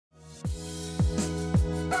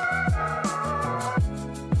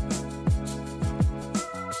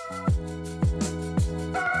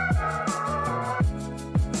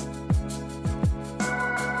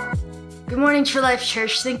morning, TLF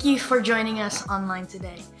Church. Thank you for joining us online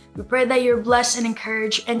today. We pray that you're blessed and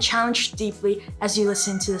encouraged and challenged deeply as you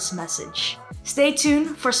listen to this message. Stay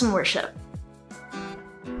tuned for some worship.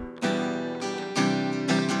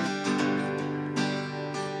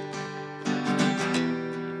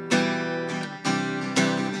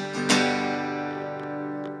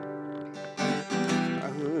 I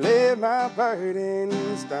lay my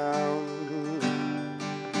burdens down.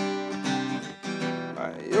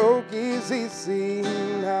 My yoke is easy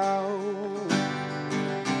now.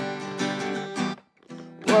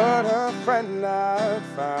 What a friend I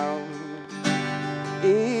found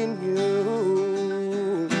in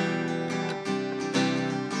you.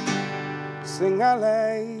 Sing I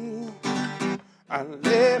lay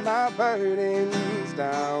my burdens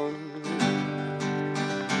down.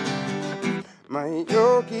 My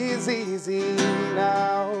yoke is easy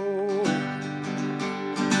now.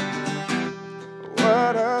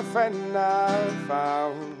 What a friend I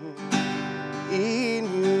found in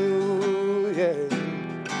you, yeah.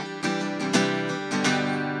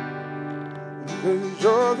 'Cause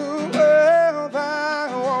you're the well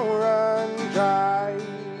that won't run dry.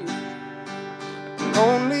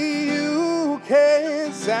 Only you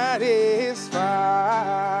can satisfy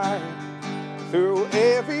through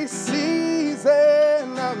every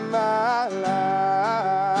season of my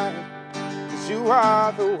life. 'Cause you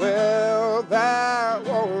are the well that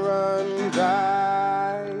won't run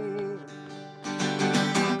dry.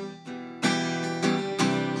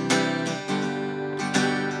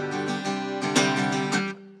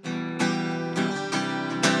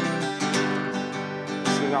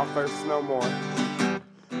 Sing, I'll thirst no more.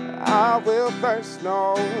 I will thirst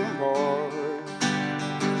no more.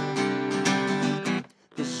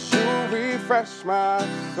 'Cause you refresh my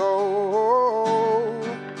soul.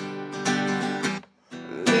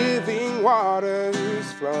 Living waters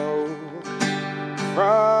flow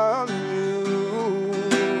from you.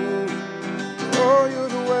 Oh,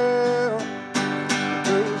 you're the well,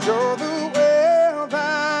 'cause you're the well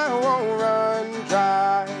that won't run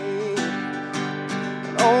dry.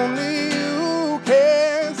 Only you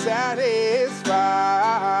can satisfy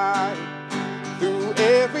through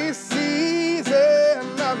every season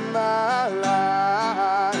of my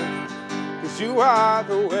life. 'Cause you are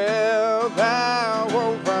the well that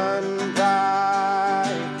won't run dry.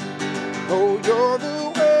 Oh, you're the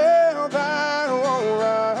well that won't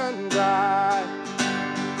run dry.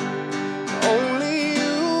 Only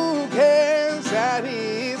you can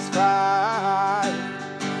satisfy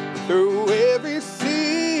through every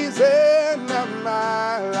season of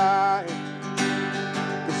my life.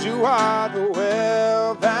 'Cause you are the well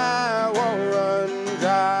that won't run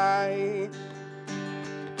dry.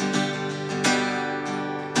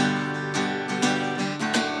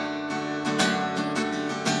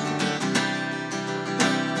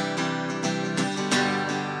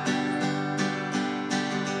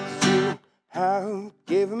 You have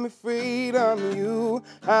given me freedom, you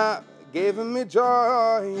have given me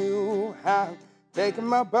joy, you have taken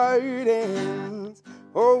my burdens.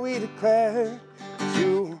 Oh, we declare that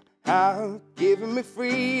you have given me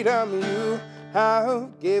freedom, you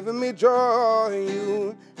have given me joy,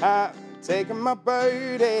 you have taken my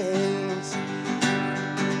burdens.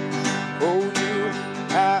 Oh, you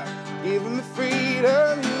have given me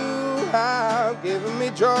freedom, you have given me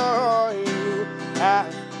joy, you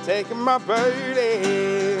have taken my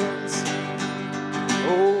burdens.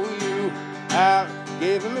 Oh, you have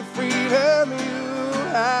given me freedom, you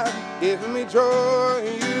have given me joy,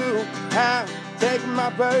 you have taken my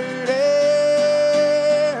burdens.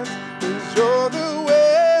 'Cause you're the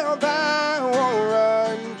well that won't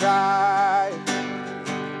run dry.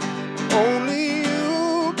 Only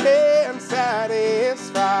you can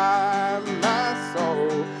satisfy my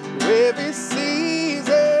soul every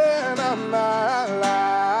season of my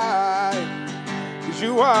life. 'Cause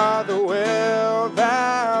you are the well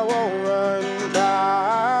that won't run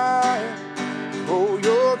dry. Oh,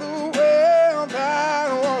 you're the well that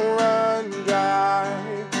won't run dry.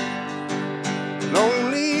 And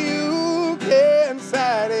only you can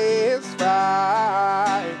satisfy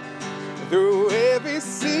through every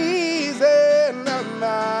season of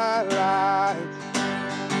my life.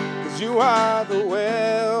 'Cause you are the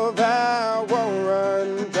well that won't run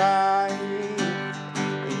dry.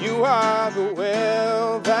 You are the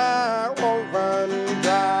well that won't run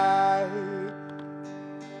dry.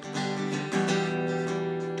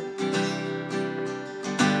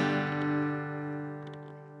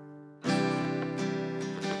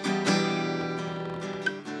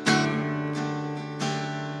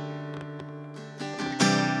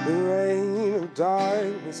 The reign of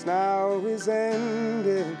darkness now is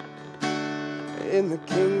ended. in the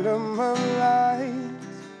kingdom of light,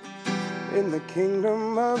 in the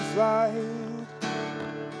kingdom of light,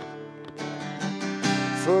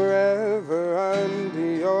 forever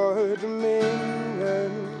under your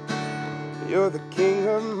dominion. You're the king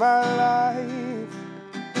of my life,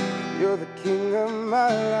 you're the king of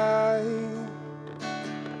my life.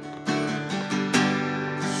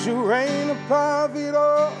 'Cause you reign above it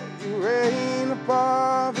all, you reign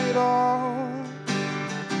above it all.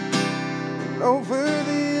 And over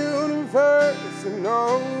the universe and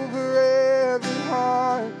over every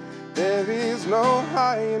heart, there is no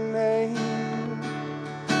higher name.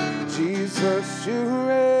 Jesus, you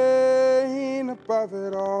reign above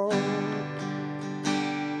it all.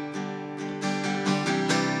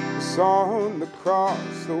 On the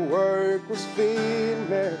cross, the work was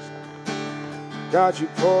finished. God, you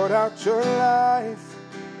poured out your life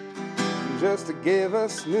just to give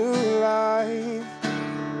us new life.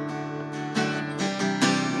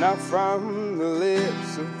 Now from the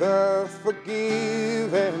lips of the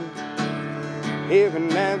forgiven, hear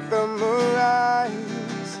an anthem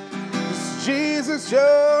arise. It's Jesus, your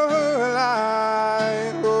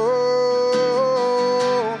light. Oh,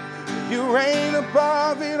 you reign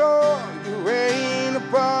above it all, you reign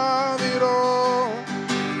above it all.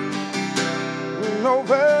 And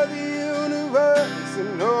over the universe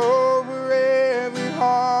and over every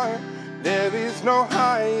heart, there is no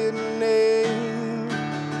higher name.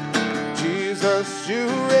 Jesus, you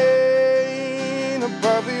reign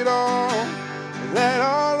above it all. Let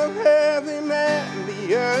all of heaven and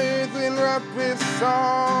the earth erupt with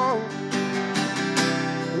song.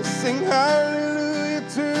 And sing hallelujah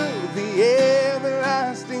to the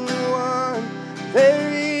everlasting one.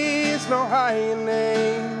 There is no higher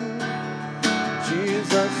name.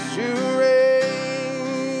 Jesus, you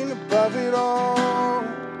reign above it all.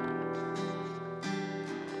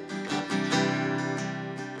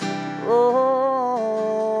 Oh,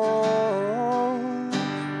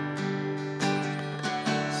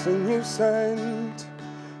 sing you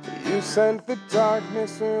sent the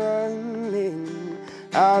darkness running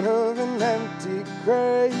out of an empty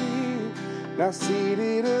grave, now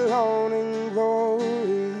seated alone in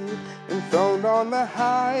glory, enthroned on the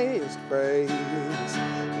highest praise.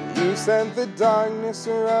 You sent the darkness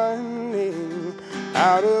running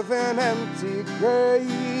out of an empty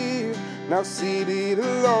grave, now seated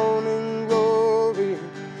alone in glory,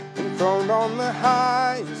 enthroned on the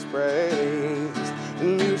highest praise.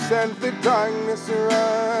 And you sent the darkness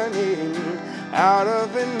running out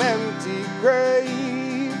of an empty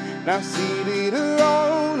grave, now seated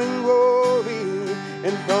alone in glory,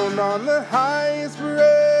 enthroned on the highest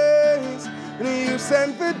praise. And you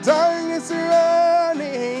sent the darkness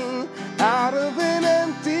running out of an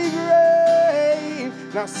empty grave,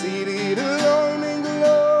 now seated alone in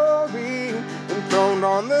glory, enthroned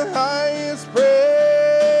on the highest praise.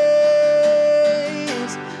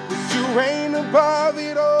 'Cause you reign above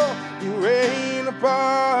it all, you reign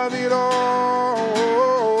above it all.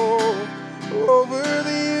 Over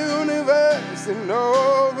the universe and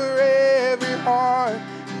over every heart,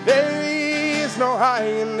 there is no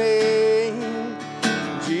higher name.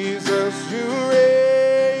 Jesus, you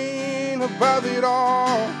reign above it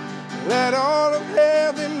all. Let all of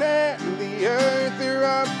heaven and the earth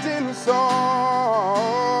erupt in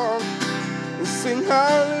song. And sing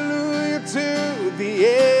hallelujah to the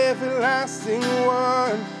everlasting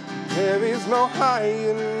one. There is no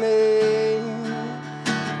higher name.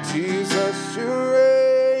 Jesus, you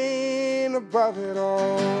reign above it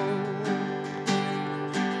all.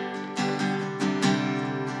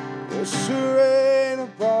 Yes, you reign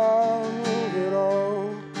above it all.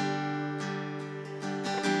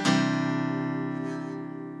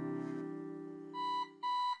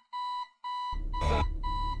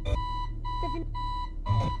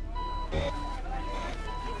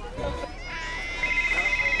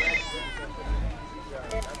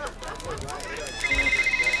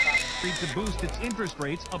 To boost its interest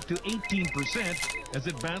rates up to 18% as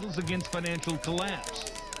it battles against financial collapse.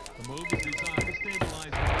 The move is designed to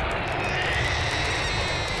stabilize the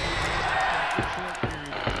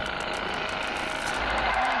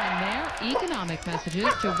and their economic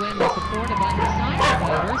messages to win the support of undecided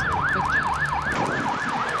voters.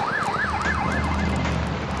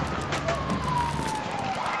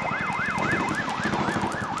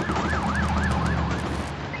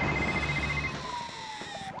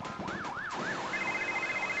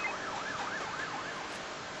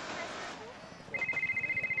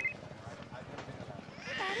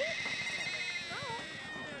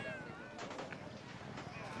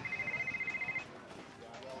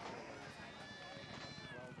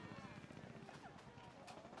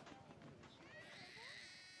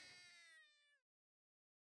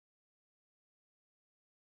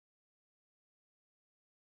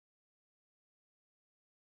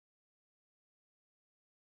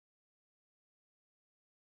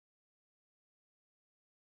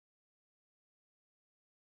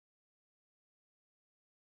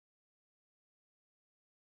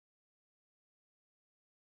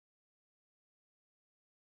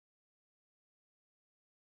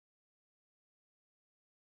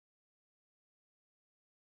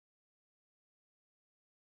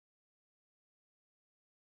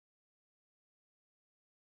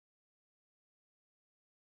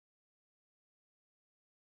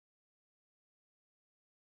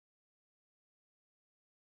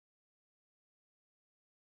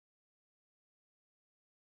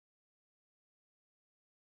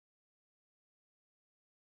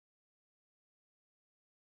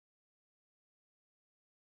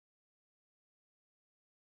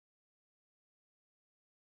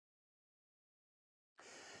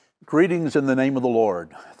 Greetings in the name of the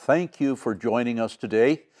Lord. Thank you for joining us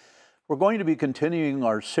today. We're going to be continuing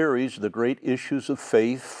our series, The Great Issues of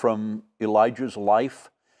Faith, from Elijah's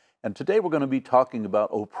life. And today we're going to be talking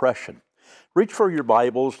about oppression. Reach for your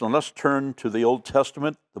Bibles and let's turn to the Old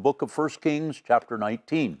Testament, the book of 1 Kings, chapter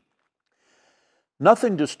 19.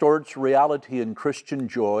 Nothing distorts reality in Christian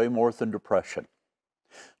joy more than depression.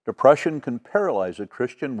 Depression can paralyze a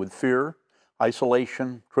Christian with fear,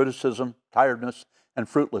 isolation, criticism, tiredness, and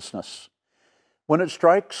fruitlessness. When it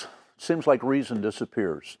strikes, it seems like reason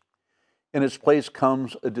disappears. In its place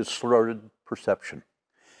comes a distorted perception.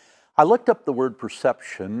 I looked up the word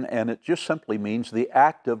perception, and it just simply means the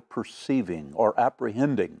act of perceiving or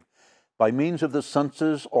apprehending by means of the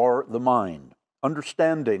senses or the mind,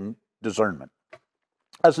 understanding, discernment.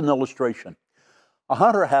 As an illustration, a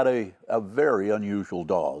hunter had a very unusual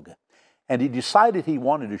dog, and he decided he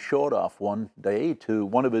wanted to show it off one day to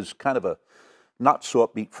one of his kind of a not so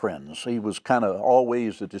upbeat friends. He was kind of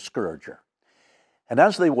always a discourager. And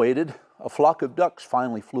as they waited, a flock of ducks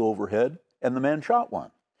finally flew overhead, and the man shot one.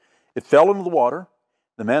 It fell into the water.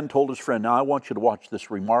 The man told his friend, "Now I want you to watch this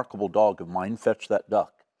remarkable dog of mine fetch that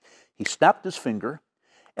duck." He snapped his finger,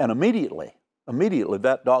 and immediately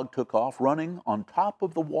that dog took off running on top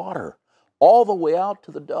of the water, all the way out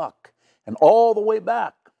to the duck, and all the way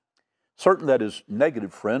back. Certain that his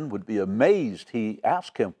negative friend would be amazed, he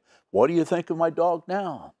asked him, "What do you think of my dog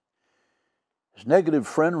now?" His negative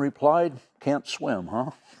friend replied, "Can't swim,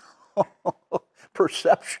 huh?"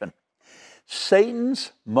 Perception.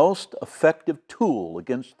 Satan's most effective tool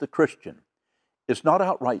against the Christian is not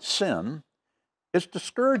outright sin, it's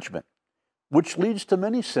discouragement, which leads to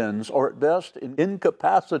many sins, or at best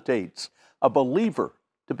incapacitates a believer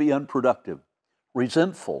to be unproductive,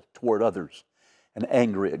 resentful toward others, and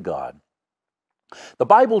angry at God. The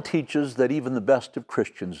Bible teaches that even the best of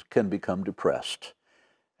Christians can become depressed,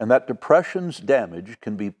 and that depression's damage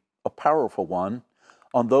can be a powerful one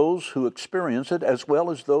on those who experience it, as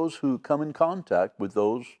well as those who come in contact with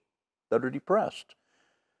those that are depressed.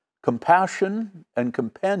 Compassion and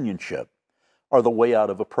companionship are the way out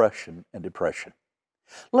of oppression and depression.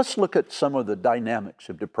 Let's look at some of the dynamics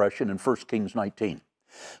of depression in 1 Kings 19.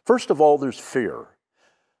 First of all, there's fear.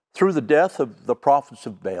 Through the death of the prophets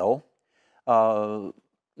of Baal,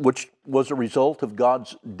 which was a result of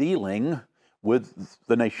God's dealing with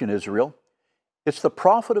the nation Israel, it's the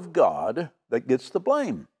prophet of God that gets the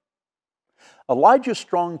blame. Elijah's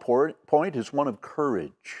strong point is one of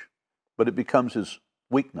courage, but it becomes his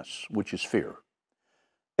weakness, which is fear.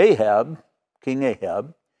 King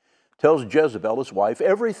Ahab, tells Jezebel, his wife,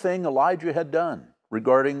 everything Elijah had done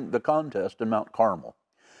regarding the contest in Mount Carmel.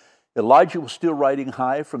 Elijah was still riding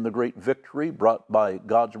high from the great victory brought by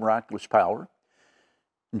God's miraculous power.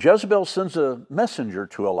 Jezebel sends a messenger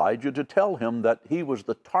to Elijah to tell him that he was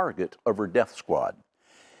the target of her death squad.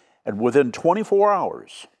 And within 24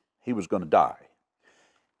 hours, he was going to die.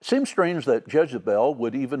 It seems strange that Jezebel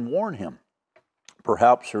would even warn him.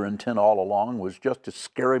 Perhaps her intent all along was just to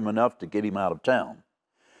scare him enough to get him out of town.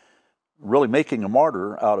 Really making a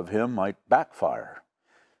martyr out of him might backfire.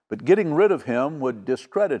 But getting rid of him would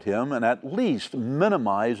discredit him and at least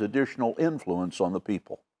minimize additional influence on the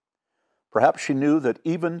people. Perhaps she knew that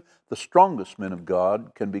even the strongest men of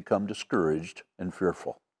God can become discouraged and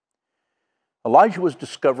fearful. Elijah was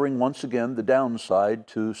discovering once again the downside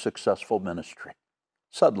to successful ministry.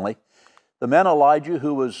 Suddenly, the man Elijah,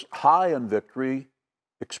 who was high on victory,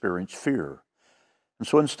 experienced fear. And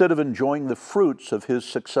so instead of enjoying the fruits of his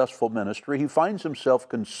successful ministry, he finds himself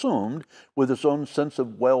consumed with his own sense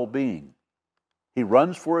of well-being. He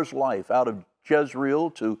runs for his life out of Jezreel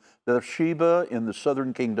to Beersheba in the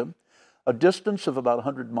southern kingdom, a distance of about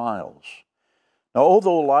 100 miles. Now,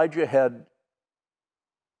 although Elijah had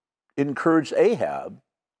encouraged Ahab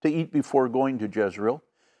to eat before going to Jezreel,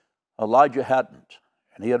 Elijah hadn't.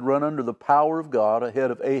 And he had run under the power of God ahead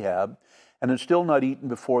of Ahab and had still not eaten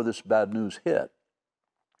before this bad news hit.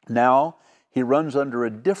 Now he runs under a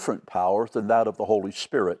different power than that of the Holy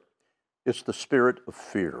Spirit. It's the spirit of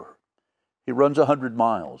fear. He runs 100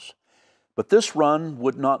 miles. But this run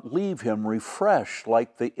would not leave him refreshed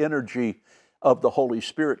like the energy of the Holy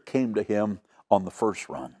Spirit came to him on the first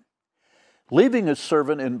run. Leaving his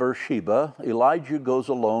servant in Beersheba, Elijah goes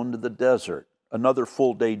alone to the desert, another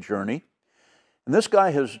full-day journey. And this guy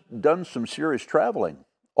has done some serious traveling.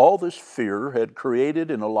 All this fear had created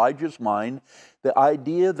in Elijah's mind the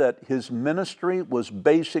idea that his ministry was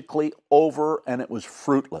basically over and it was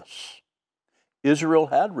fruitless. Israel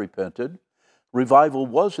had repented. Revival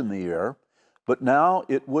was in the air, but now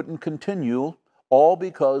it wouldn't continue, all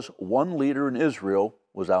because one leader in Israel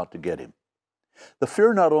was out to get him. The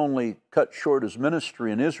fear not only cut short his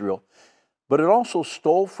ministry in Israel, but it also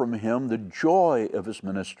stole from him the joy of his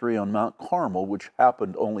ministry on Mount Carmel, which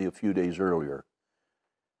happened only a few days earlier.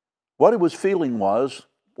 What he was feeling was,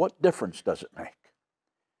 what difference does it make?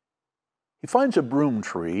 He finds a broom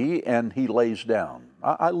tree and he lays down.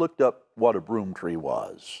 I looked up what a broom tree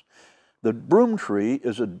was. The broom tree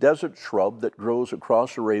is a desert shrub that grows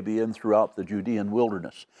across Arabia and throughout the Judean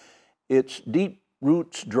wilderness. Its deep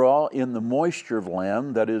roots draw in the moisture of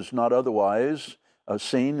land that is not otherwise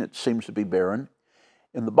seen. It seems to be barren.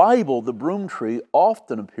 In the Bible, the broom tree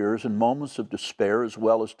often appears in moments of despair as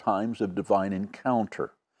well as times of divine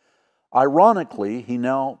encounter. Ironically, he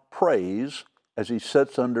now prays as he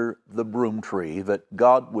sits under the broom tree that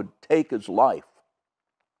God would take his life.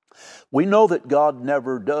 We know that God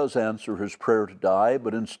never does answer his prayer to die,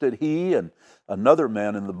 but instead he and another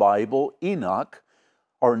man in the Bible, Enoch,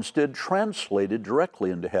 are instead translated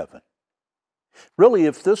directly into heaven. Really,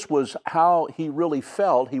 if this was how he really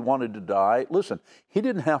felt, he wanted to die, listen, he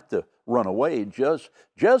didn't have to run away.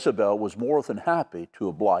 Jezebel was more than happy to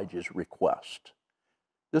oblige his request.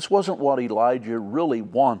 This wasn't what Elijah really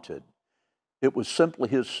wanted. It was simply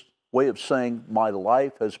his way of saying, my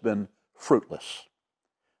life has been fruitless.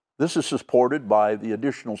 This is supported by the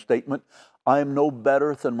additional statement, I am no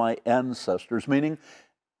better than my ancestors, meaning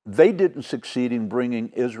they didn't succeed in bringing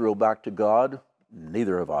Israel back to God,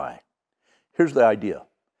 neither have I. Here's the idea.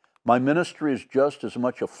 My ministry is just as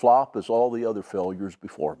much a flop as all the other failures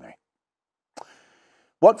before me.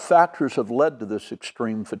 What factors have led to this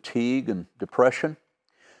extreme fatigue and depression?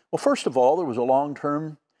 Well, first of all, there was a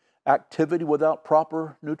long-term activity without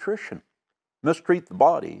proper nutrition. Mistreat the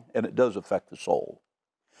body, and it does affect the soul.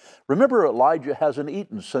 Remember, Elijah hasn't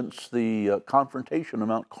eaten since the confrontation on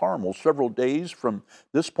Mount Carmel, several days from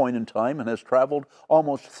this point in time, and has traveled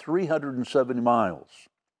almost 370 miles.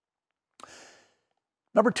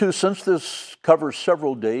 Number two, since this covers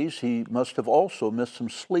several days, he must have also missed some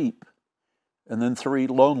sleep. And then three,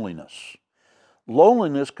 loneliness.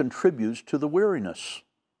 Loneliness contributes to the weariness.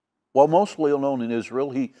 While mostly alone in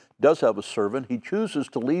Israel, he does have a servant. He chooses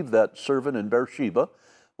to leave that servant in Beersheba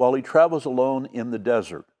while he travels alone in the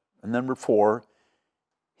desert. And number four,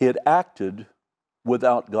 he had acted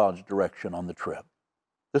without God's direction on the trip.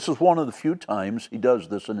 This is one of the few times he does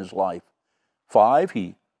this in his life. 5,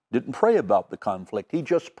 he didn't pray about the conflict. He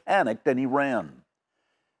just panicked and he ran.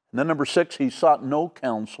 And then number 6, he sought no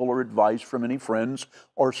counsel or advice from any friends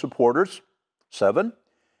or supporters. 7,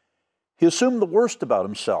 he assumed the worst about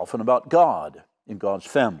himself and about God in God's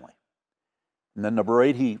family. And then number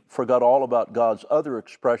 8, he forgot all about God's other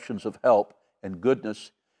expressions of help and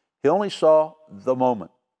goodness. He only saw the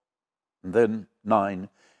moment. And then 9,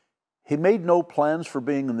 he made no plans for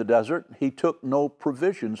being in the desert. He took no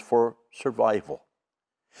provisions for survival.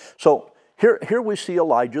 So here we see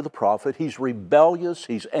Elijah the prophet. He's rebellious,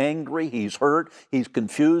 he's angry, he's hurt, he's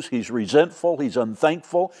confused, he's resentful, he's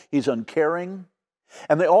unthankful, he's uncaring.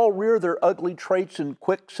 And they all rear their ugly traits in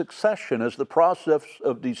quick succession as the process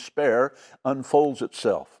of despair unfolds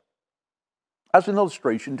itself. As an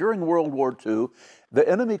illustration, during World War II, the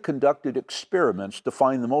enemy conducted experiments to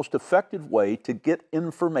find the most effective way to get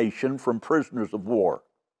information from prisoners of war.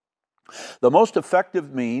 The most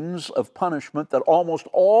effective means of punishment that almost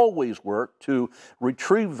always worked to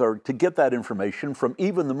retrieve or to get that information from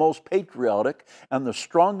even the most patriotic and the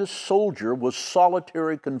strongest soldier was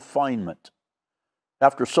solitary confinement.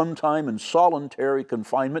 After some time in solitary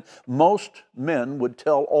confinement, most men would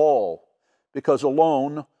tell all, because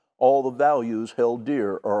alone all the values held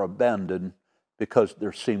dear are abandoned because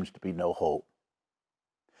there seems to be no hope.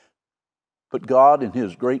 But God, in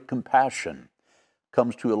his great compassion,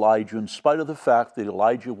 comes to Elijah in spite of the fact that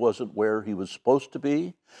Elijah wasn't where he was supposed to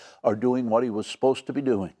be or doing what he was supposed to be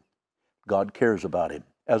doing. God cares about him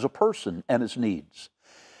as a person and his needs.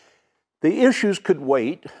 The issues could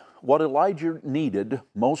wait. What Elijah needed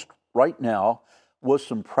most right now was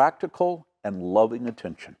some practical and loving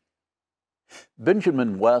attention.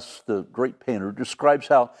 Benjamin West, the great painter, describes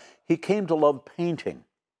how he came to love painting.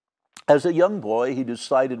 As a young boy, he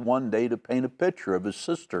decided one day to paint a picture of his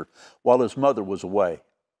sister while his mother was away.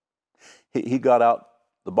 He got out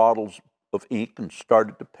the bottles of ink and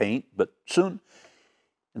started to paint, but soon,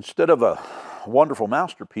 instead of a wonderful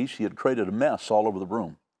masterpiece, he had created a mess all over the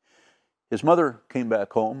room. His mother came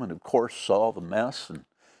back home and, of course, saw the mess,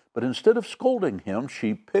 but instead of scolding him,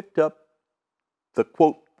 she picked up the,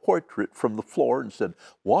 quote, portrait from the floor and said,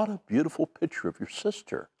 "What a beautiful picture of your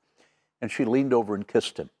sister." And she leaned over and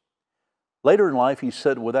kissed him. Later in life, he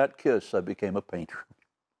said, with that kiss, I became a painter.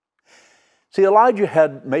 See, Elijah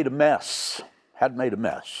had made a mess,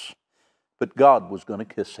 but God was going to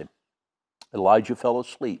kiss him. Elijah fell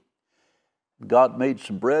asleep. God made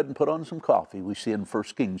some bread and put on some coffee. We see in 1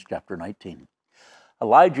 Kings chapter 19.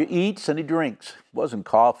 Elijah eats and he drinks. It wasn't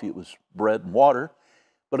coffee, it was bread and water.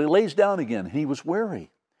 But he lays down again and he was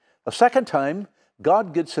weary. A second time,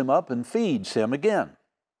 God gets him up and feeds him again.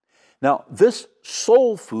 Now, this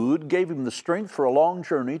soul food gave him the strength for a long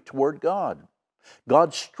journey toward God.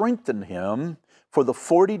 God strengthened him for the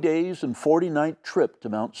 40 days and 40-night trip to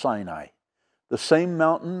Mount Sinai, the same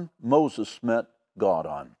mountain Moses met God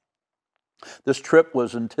on. This trip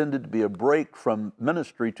was intended to be a break from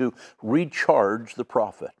ministry to recharge the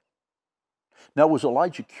prophet. Now, was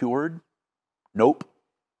Elijah cured? Nope,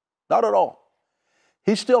 not at all.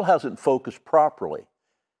 He still hasn't focused properly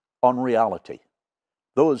on reality.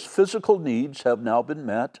 Though his physical needs have now been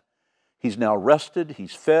met, he's now rested,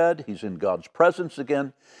 he's fed, he's in God's presence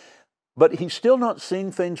again, but he's still not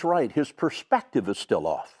seeing things right. His perspective is still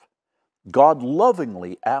off. God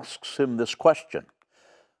lovingly asks him this question: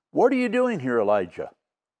 "What are you doing here, Elijah?"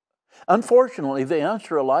 Unfortunately, the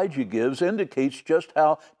answer Elijah gives indicates just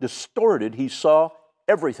how distorted he saw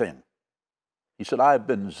everything. He said, "I have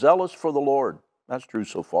been zealous for the Lord." That's true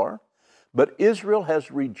so far. "But Israel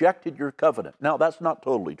has rejected your covenant." Now, that's not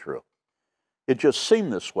totally true. It just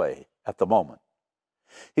seemed this way at the moment.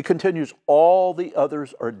 He continues, "All the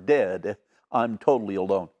others are dead. I'm totally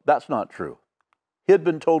alone." That's not true. He had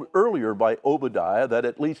been told earlier by Obadiah that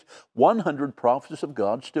at least 100 prophets of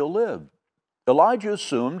God still lived. Elijah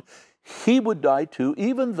assumed he would die too,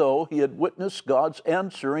 even though he had witnessed God's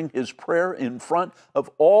answering his prayer in front of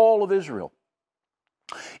all of Israel.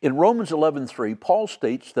 In Romans 11:3, Paul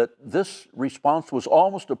states that this response was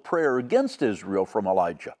almost a prayer against Israel from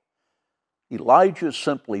Elijah. Elijah is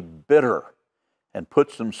simply bitter and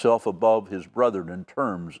puts himself above his brethren in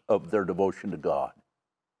terms of their devotion to God.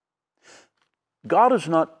 God is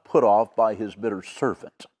not put off by his bitter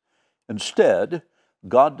servant. Instead,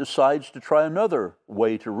 God decides to try another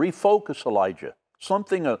way to refocus Elijah,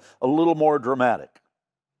 something a little more dramatic.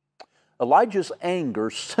 Elijah's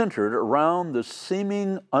anger centered around the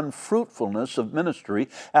seeming unfruitfulness of ministry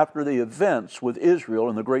after the events with Israel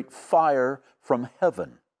and the great fire from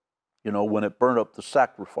heaven. You know, when it burned up the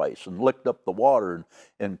sacrifice and licked up the water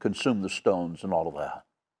and consumed the stones and all of that.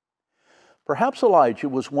 Perhaps Elijah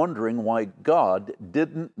was wondering why God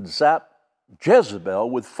didn't zap Jezebel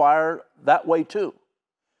with fire that way too.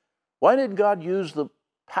 Why didn't God use the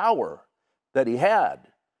power that he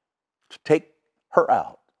had to take her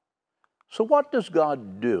out? So what does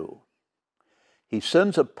God do? He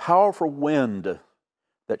sends a powerful wind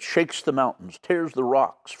that shakes the mountains, tears the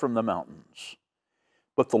rocks from the mountains.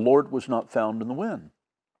 But the Lord was not found in the wind.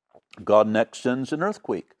 God next sends an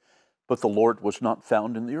earthquake, but the Lord was not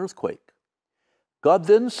found in the earthquake. God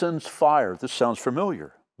then sends fire. This sounds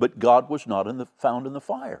familiar, but God was not found in the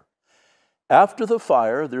fire. After the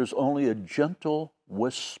fire, there's only a gentle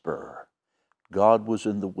whisper. God was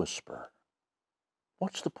in the whisper.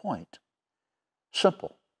 What's the point?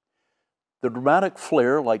 Simple. The dramatic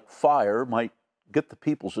flare like fire might get the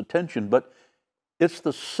people's attention, but it's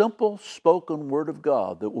the simple spoken word of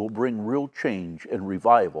God that will bring real change and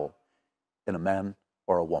revival in a man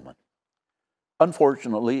or a woman.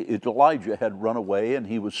 Unfortunately, Elijah had run away and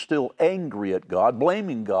he was still angry at God,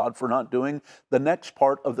 blaming God for not doing the next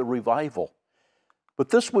part of the revival. But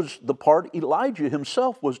this was the part Elijah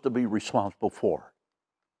himself was to be responsible for.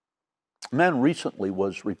 A man recently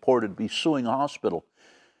was reported to be suing a hospital.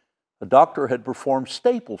 A doctor had performed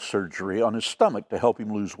staple surgery on his stomach to help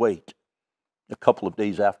him lose weight. A couple of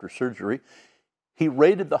days after surgery, he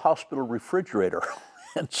raided the hospital refrigerator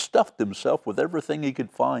and stuffed himself with everything he could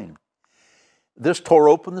find. This tore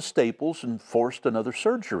open the staples and forced another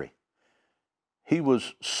surgery. He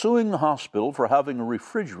was suing the hospital for having a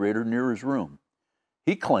refrigerator near his room.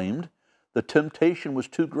 He claimed the temptation was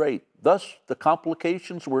too great. Thus, the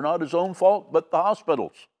complications were not his own fault, but the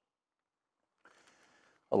hospital's.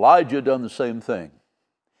 Elijah had done the same thing.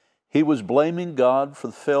 He was blaming God for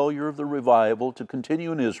the failure of the revival to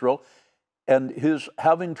continue in Israel and his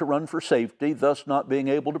having to run for safety, thus not being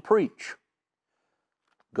able to preach.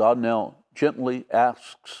 God now gently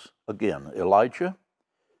asks again, "Elijah,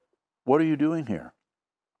 what are you doing here?"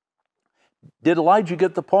 Did Elijah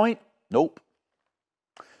get the point? Nope.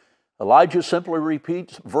 Elijah simply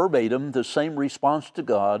repeats verbatim the same response to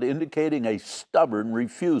God, indicating a stubborn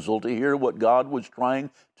refusal to hear what God was trying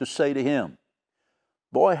to say to him.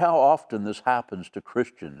 Boy, how often this happens to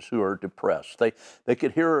Christians who are depressed. They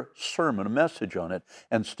could hear a sermon, a message on it,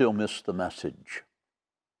 and still miss the message.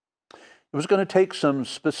 It was going to take some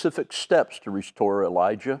specific steps to restore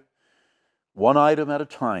Elijah, one item at a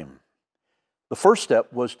time. The first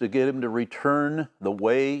step was to get him to return the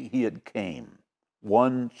way he had came,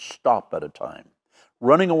 one stop at a time.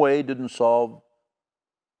 Running away didn't solve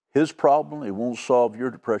his problem. It won't solve your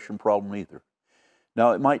depression problem either.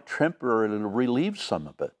 Now, it might temporarily relieve some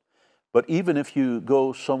of it, but even if you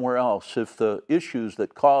go somewhere else, if the issues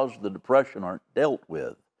that caused the depression aren't dealt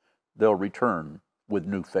with, they'll return with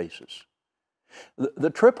new faces. The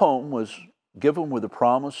trip home was given with a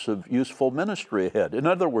promise of useful ministry ahead. In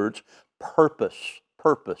other words, purpose.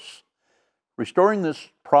 Restoring this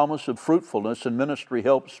promise of fruitfulness in ministry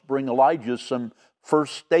helps bring Elijah some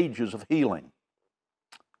first stages of healing.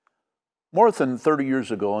 More than 30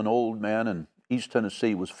 years ago, an old man in East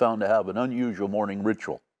Tennessee was found to have an unusual morning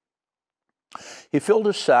ritual. He filled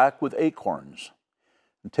a sack with acorns,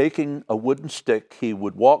 and taking a wooden stick, he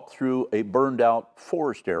would walk through a burned-out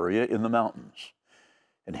forest area in the mountains.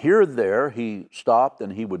 And here and there, he stopped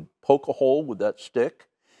and he would poke a hole with that stick,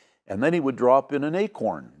 and then he would drop in an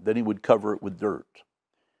acorn. Then he would cover it with dirt.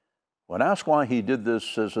 When asked why he did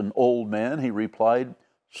this as an old man, he replied,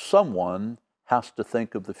 "Someone has to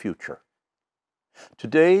think of the future."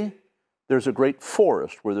 Today, there's a great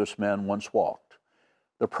forest where this man once walked.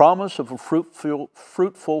 The promise of a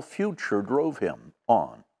fruitful future drove him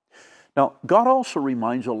on. Now, God also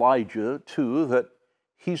reminds Elijah, too, that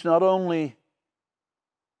he's not only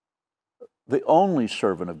the only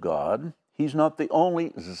servant of God, he's not the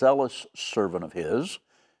only zealous servant of his,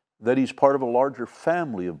 that he's part of a larger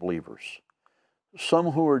family of believers,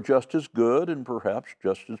 some who are just as good and perhaps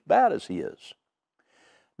just as bad as he is.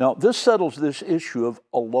 Now, this settles this issue of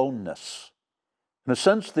aloneness. In a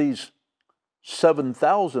sense, these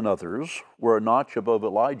 7,000 others were a notch above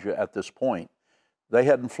Elijah at this point. They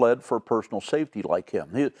hadn't fled for personal safety like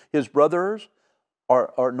him. His brothers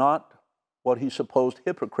are not what he supposed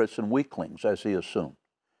hypocrites and weaklings, as he assumed.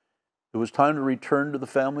 It was time to return to the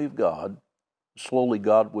family of God. Slowly,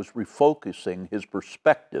 God was refocusing his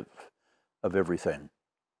perspective of everything.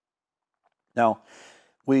 Now,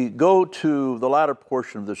 we go to the latter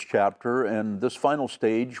portion of this chapter, and this final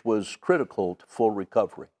stage was critical to full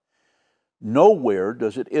recovery. Nowhere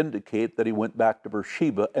does it indicate that he went back to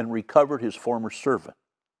Beersheba and recovered his former servant.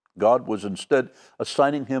 God was instead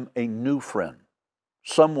assigning him a new friend,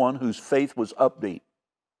 someone whose faith was upbeat.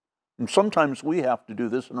 And sometimes we have to do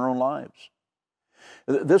this in our own lives.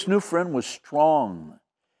 This new friend was strong,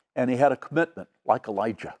 and he had a commitment like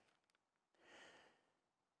Elijah.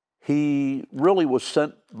 He really was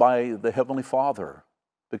sent by the Heavenly Father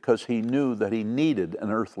because he knew that he needed an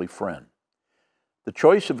earthly friend. The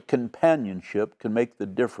choice of companionship can make the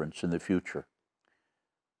difference in the future.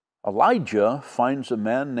 Elijah finds a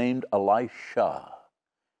man named Elisha.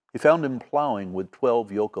 He found him plowing with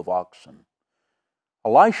 12 yoke of oxen.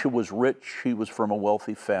 Elisha was rich. He was from a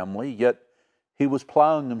wealthy family, yet he was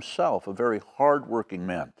plowing himself, a very hard-working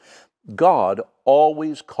man. God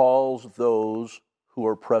always calls those who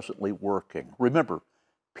are presently working. Remember,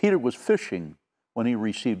 Peter was fishing when he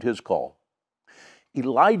received his call.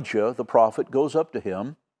 Elijah, the prophet, goes up to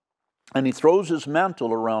him, and he throws his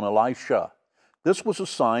mantle around Elisha. This was a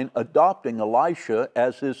sign adopting Elisha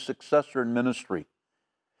as his successor in ministry.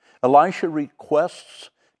 Elisha requests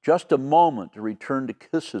just a moment to return to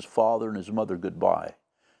kiss his father and his mother goodbye.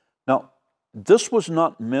 Now, this was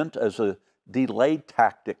not meant as a delay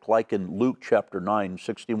tactic like in Luke chapter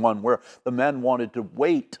 9:61, where the man wanted to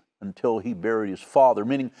wait until he buried his father,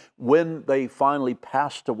 meaning when they finally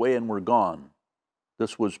passed away and were gone.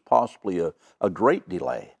 This was possibly a great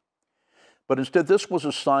delay. But instead, this was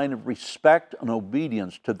a sign of respect and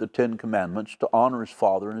obedience to the 10 Commandments, to honor his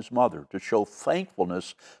father and his mother, to show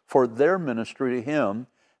thankfulness for their ministry to him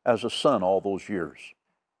as a son all those years.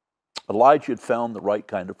 Elijah had found the right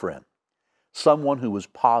kind of friend, someone who was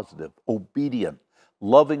positive, obedient,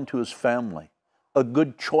 loving to his family, a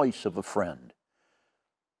good choice of a friend.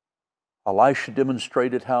 Elisha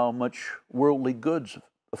demonstrated how much worldly goods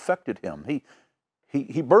affected him.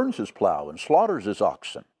 He burns his plow and slaughters his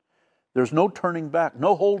oxen. There's no turning back,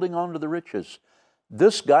 no holding on to the riches.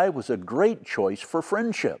 This guy was a great choice for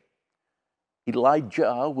friendship.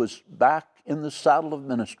 Elijah was back in the saddle of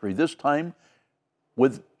ministry, this time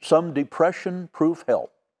with some depression-proof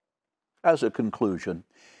help. As a conclusion,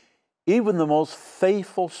 even the most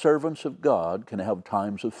faithful servants of God can have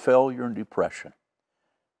times of failure and depression.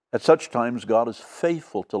 At such times, God is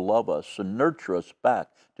faithful to love us and nurture us back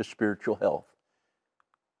to spiritual health.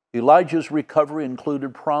 Elijah's recovery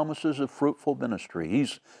included promises of fruitful ministry.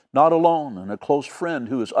 He's not alone, and a close friend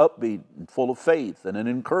who is upbeat and full of faith and an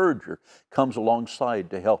encourager comes alongside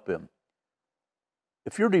to help him.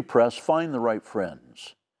 If you're depressed, find the right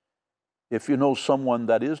friends. If you know someone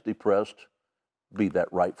that is depressed, be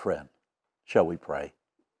that right friend. Shall we pray?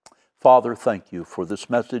 Father, thank you for this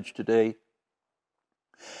message today.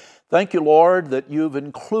 Thank you, Lord, that you've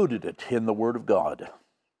included it in the Word of God.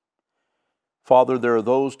 Father, there are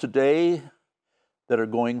those today that are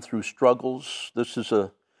going through struggles. This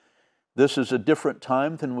is a different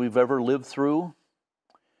time than we've ever lived through,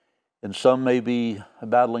 and some may be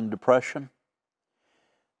battling depression.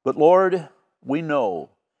 But Lord, we know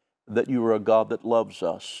that you are a God that loves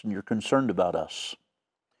us and you're concerned about us.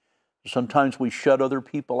 Sometimes we shut other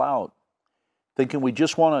people out, thinking we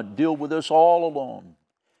just want to deal with this all alone.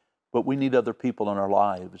 But we need other people in our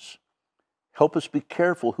lives. Help us be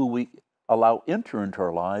careful who we allow enter into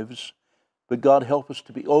our lives. But God, help us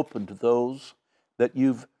to be open to those that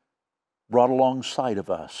you've brought alongside of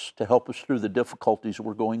us to help us through the difficulties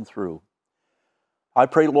we're going through. I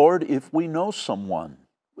pray, Lord, if we know someone,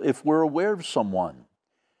 if we're aware of someone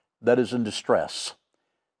that is in distress,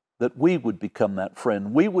 that we would become that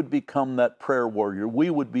friend, we would become that prayer warrior,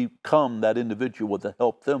 we would become that individual to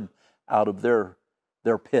help them out of their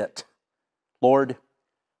pit. Lord,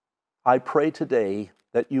 I pray today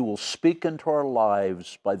that you will speak into our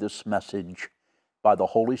lives by this message, by the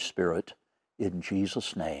Holy Spirit, in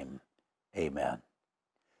Jesus' name, amen.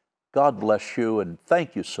 God bless you, and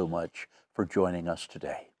thank you so much for joining us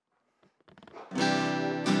today.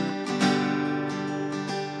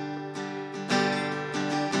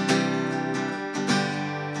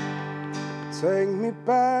 Take me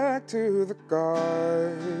back to the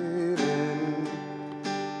garden.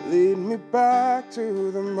 Lead me back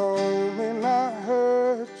to the moment I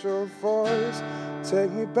heard your voice.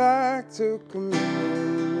 Take me back to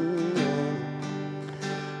communion.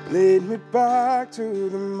 Lead me back to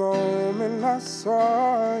the moment I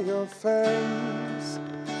saw your face.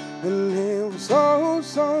 And it was oh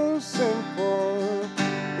so simple.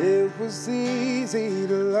 It was easy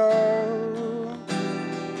to love.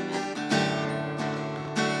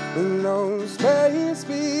 With no space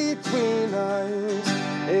between us,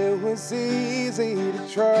 it was easy to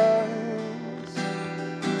trust.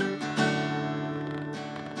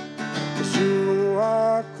 'Cause you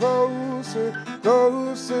are closer,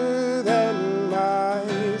 closer than my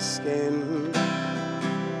skin.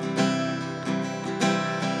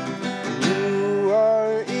 You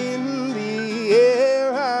are in the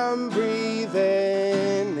air I'm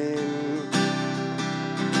breathing in.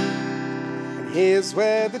 And here's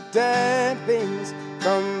where the dead things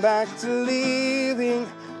come back to living.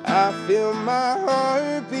 I feel my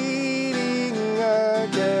heart beating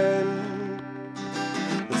again.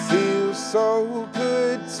 It feels so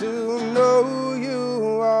good to know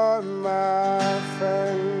you are my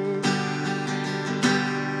friend.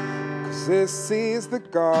 'Cause this is the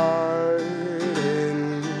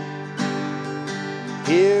garden.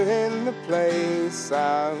 Here in the place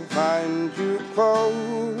I find you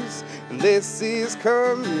close. And this is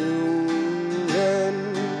communion.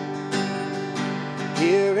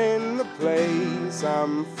 Here in the place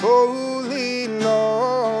I'm fully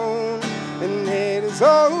known. And it is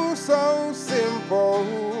oh so simple.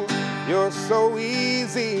 You're so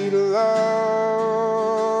easy to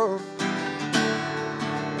love.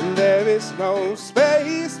 And there is no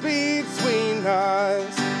space between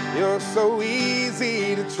us. You're so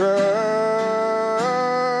easy to trust.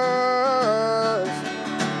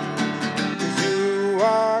 'Cause you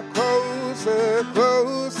are closer,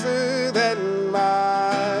 closer than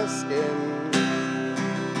my skin.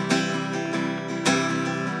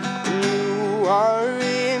 You are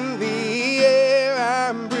in the air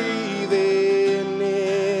I'm breathing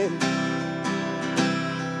in.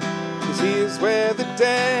 'Cause here's where the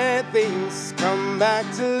dead things come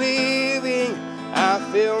back to living. I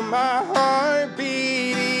feel my heart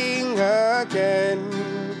beating again.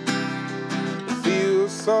 It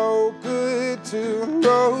feels so good to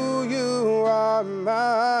know you are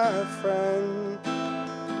my friend.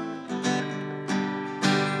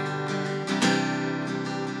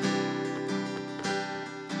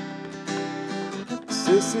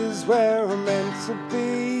 This is where I'm meant to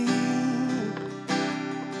be.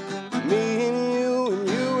 Me and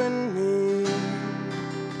you and me.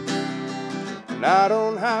 And I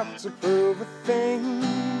don't have to prove a thing.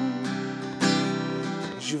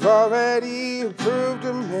 'Cause you've already approved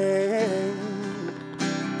of me.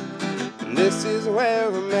 And this is where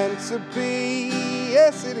I'm meant to be.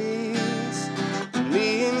 Yes, it is.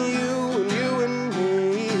 Me and you and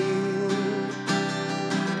me.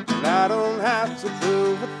 And I don't have to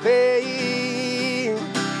prove a thing.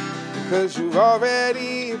 Because you've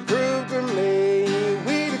already approved of me.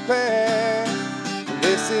 We declare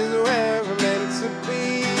this is where we're meant to be.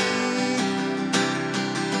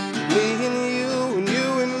 Me and you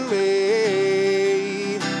and me.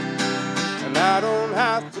 And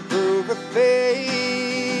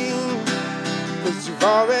you've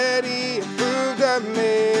already approved of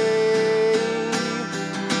me.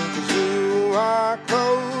 'Cause you are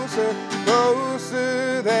closer,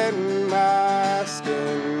 closer than my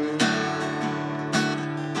skin.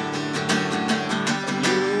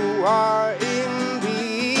 You are in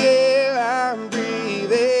the air I'm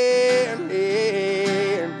breathing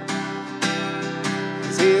in.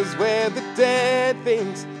 This is where the dead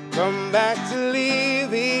things come back to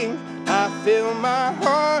living. I feel my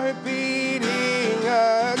heart beating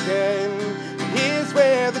again. Here's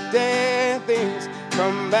where the dead things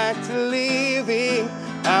come back to living.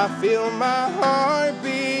 I feel my heart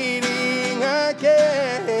beating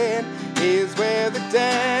again. Here's where the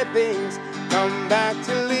dead things come back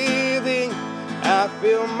to living. I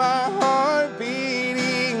feel my heart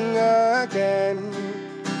beating again.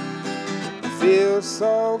 It feels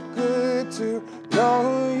so good to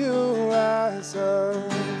know you as a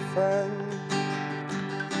friend.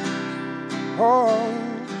 Oh,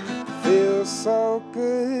 it feels so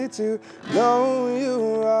good to know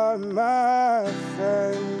you are my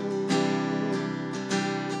friend.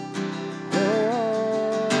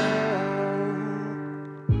 Oh.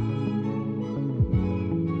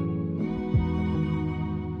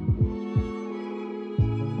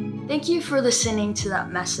 Thank you for listening to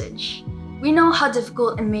that message. We know how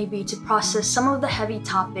difficult it may be to process some of the heavy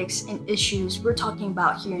topics and issues we're talking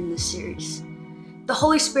about here in this series. The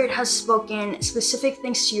Holy Spirit has spoken specific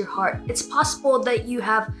things to your heart. It's possible that you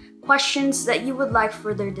have questions that you would like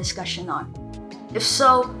further discussion on. If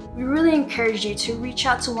so, we really encourage you to reach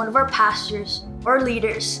out to one of our pastors or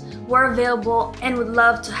leaders who are available and would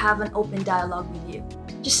love to have an open dialogue with you.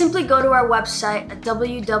 Just simply go to our website at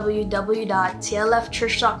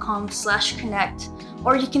www.tlfchurch.com/connect,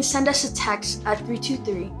 or you can send us a text at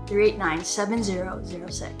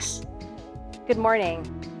 323-389-7006. Good morning.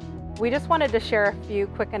 We just wanted to share a few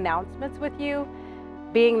quick announcements with you,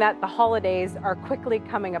 being that the holidays are quickly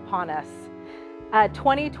coming upon us.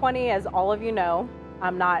 2020, as all of you know,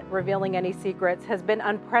 I'm not revealing any secrets, has been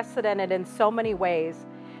unprecedented in so many ways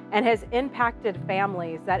and has impacted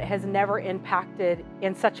families that has never impacted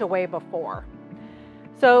in such a way before.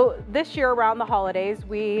 So this year around the holidays,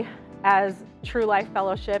 we, as True Life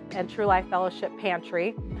Fellowship and True Life Fellowship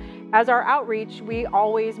Pantry, as our outreach, we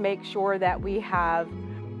always make sure that we have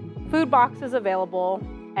food boxes available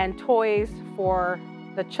and toys for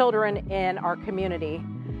the children in our community.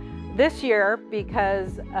 This year,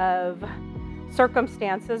 because of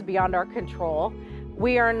circumstances beyond our control,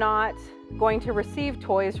 we are not going to receive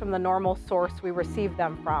toys from the normal source we receive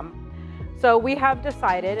them from. So we have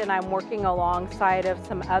decided, and I'm working alongside of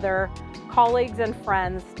some other colleagues and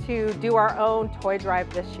friends, to do our own toy drive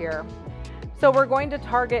this year. So we're going to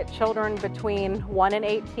target children between 1 and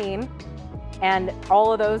 18 and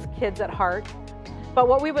all of those kids at heart. But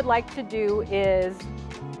what we would like to do is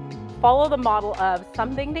follow the model of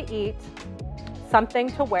something to eat, something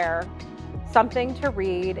to wear, something to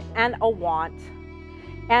read, and a want.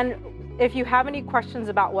 And if you have any questions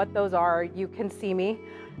about what those are, you can see me.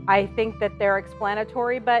 I think that they're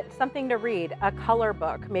explanatory, but something to read, a color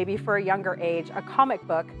book, maybe for a younger age, a comic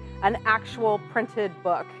book, an actual printed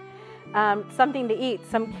book, something to eat,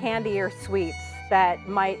 some candy or sweets that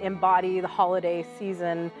might embody the holiday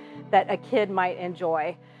season that a kid might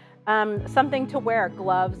enjoy, something to wear,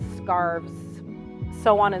 gloves, scarves,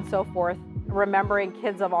 so on and so forth, remembering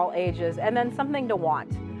kids of all ages, and then something to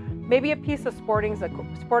want. Maybe a piece of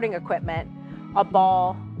sporting equipment, a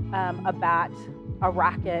ball, a bat, a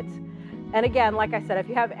racket. And again, like I said, if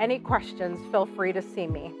you have any questions, feel free to see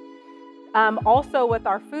me. Also with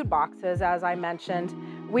our food boxes, as I mentioned,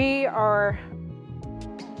 we are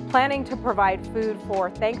planning to provide food for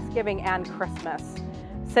Thanksgiving and Christmas,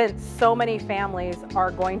 since so many families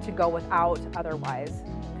are going to go without otherwise.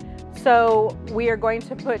 So we are going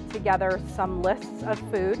to put together some lists of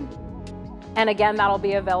food. And again, that'll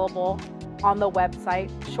be available on the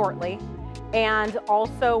website shortly, and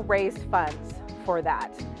also raise funds for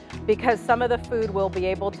that, because some of the food we'll be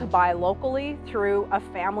able to buy locally through a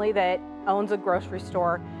family that owns a grocery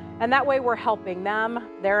store. And that way we're helping them,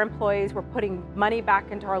 their employees, we're putting money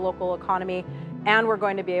back into our local economy, and we're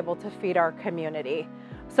going to be able to feed our community.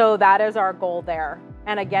 So that is our goal there.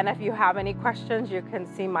 And again, if you have any questions, you can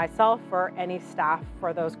see myself or any staff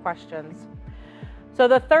for those questions. So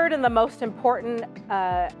the third and the most important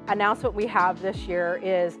announcement we have this year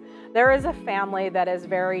is there is a family that is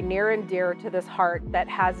very near and dear to this heart that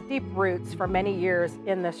has deep roots for many years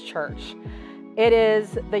in this church. It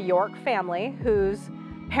is the York family whose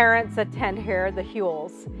parents attend here, the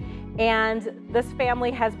Hulse. And this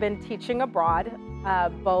family has been teaching abroad.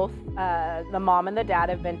 Both the mom and the dad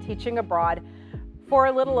have been teaching abroad for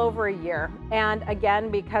a little over a year. And again,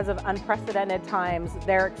 because of unprecedented times,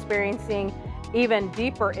 they're experiencing even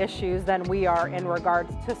deeper issues than we are in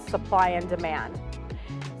regards to supply and demand.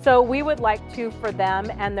 So we would like to, for them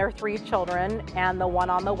and their 3 children and the one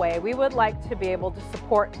on the way, we would like to be able to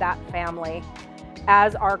support that family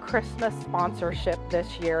as our Christmas sponsorship this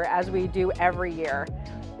year, as we do every year.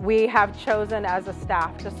 We have chosen as a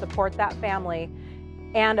staff to support that family.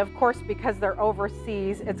 And of course, because they're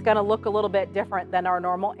overseas, it's going to look a little bit different than our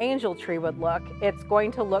normal angel tree would look. It's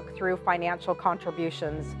going to look through financial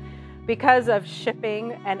contributions. Because of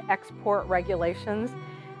shipping and export regulations,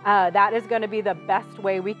 that is going to be the best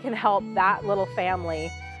way we can help that little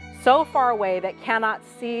family so far away that cannot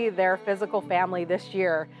see their physical family this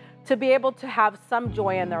year to be able to have some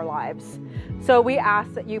joy in their lives. So we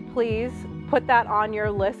ask that you please put that on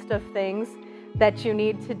your list of things that you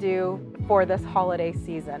need to do for this holiday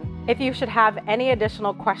season. If you should have any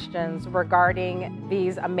additional questions regarding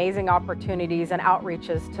these amazing opportunities and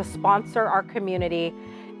outreaches to sponsor our community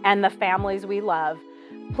and the families we love,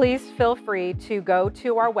 please feel free to go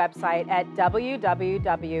to our website at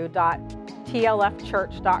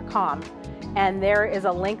www.tlfchurch.com. And there is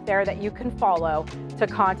a link there that you can follow to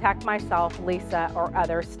contact myself, Lisa, or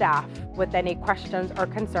other staff with any questions or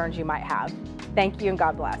concerns you might have. Thank you and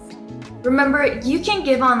God bless. Remember, you can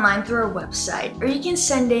give online through our website, or you can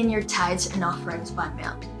send in your tithes and offerings by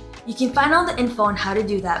mail. You can find all the info on how to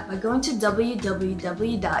do that by going to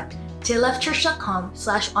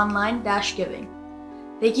www.tlfchurch.com/online-giving.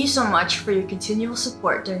 Thank you so much for your continual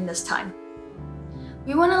support during this time.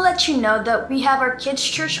 We want to let you know that we have our Kids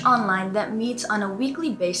Church Online that meets on a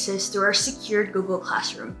weekly basis through our secured Google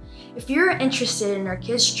Classroom. If you're interested in our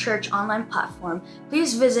Kids Church Online platform,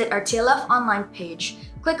 please visit our TLF Online page.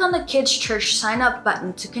 Click on the Kids Church Sign Up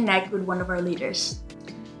button to connect with one of our leaders.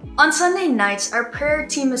 On Sunday nights, our prayer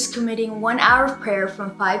team is committing 1 hour of prayer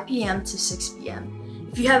from 5 p.m. to 6 p.m.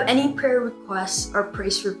 If you have any prayer requests or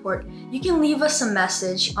praise report, you can leave us a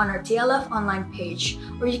message on our TLF Online page,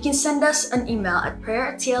 or you can send us an email at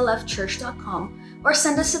prayer@tlfchurch.com, or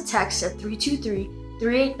send us a text at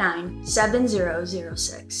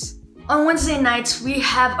 323-389-7006. On Wednesday nights, we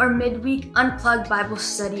have our midweek Unplugged Bible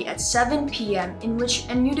study at 7 p.m. in which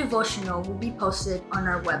a new devotional will be posted on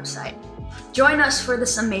our website. Join us for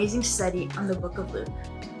this amazing study on the book of Luke.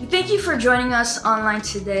 We thank you for joining us online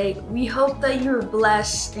today. We hope that you were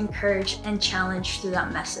blessed, encouraged, and challenged through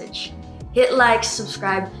that message. Hit like,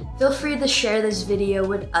 subscribe, feel free to share this video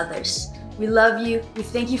with others. We love you. We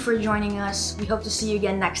thank you for joining us. We hope to see you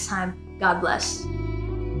again next time. God bless.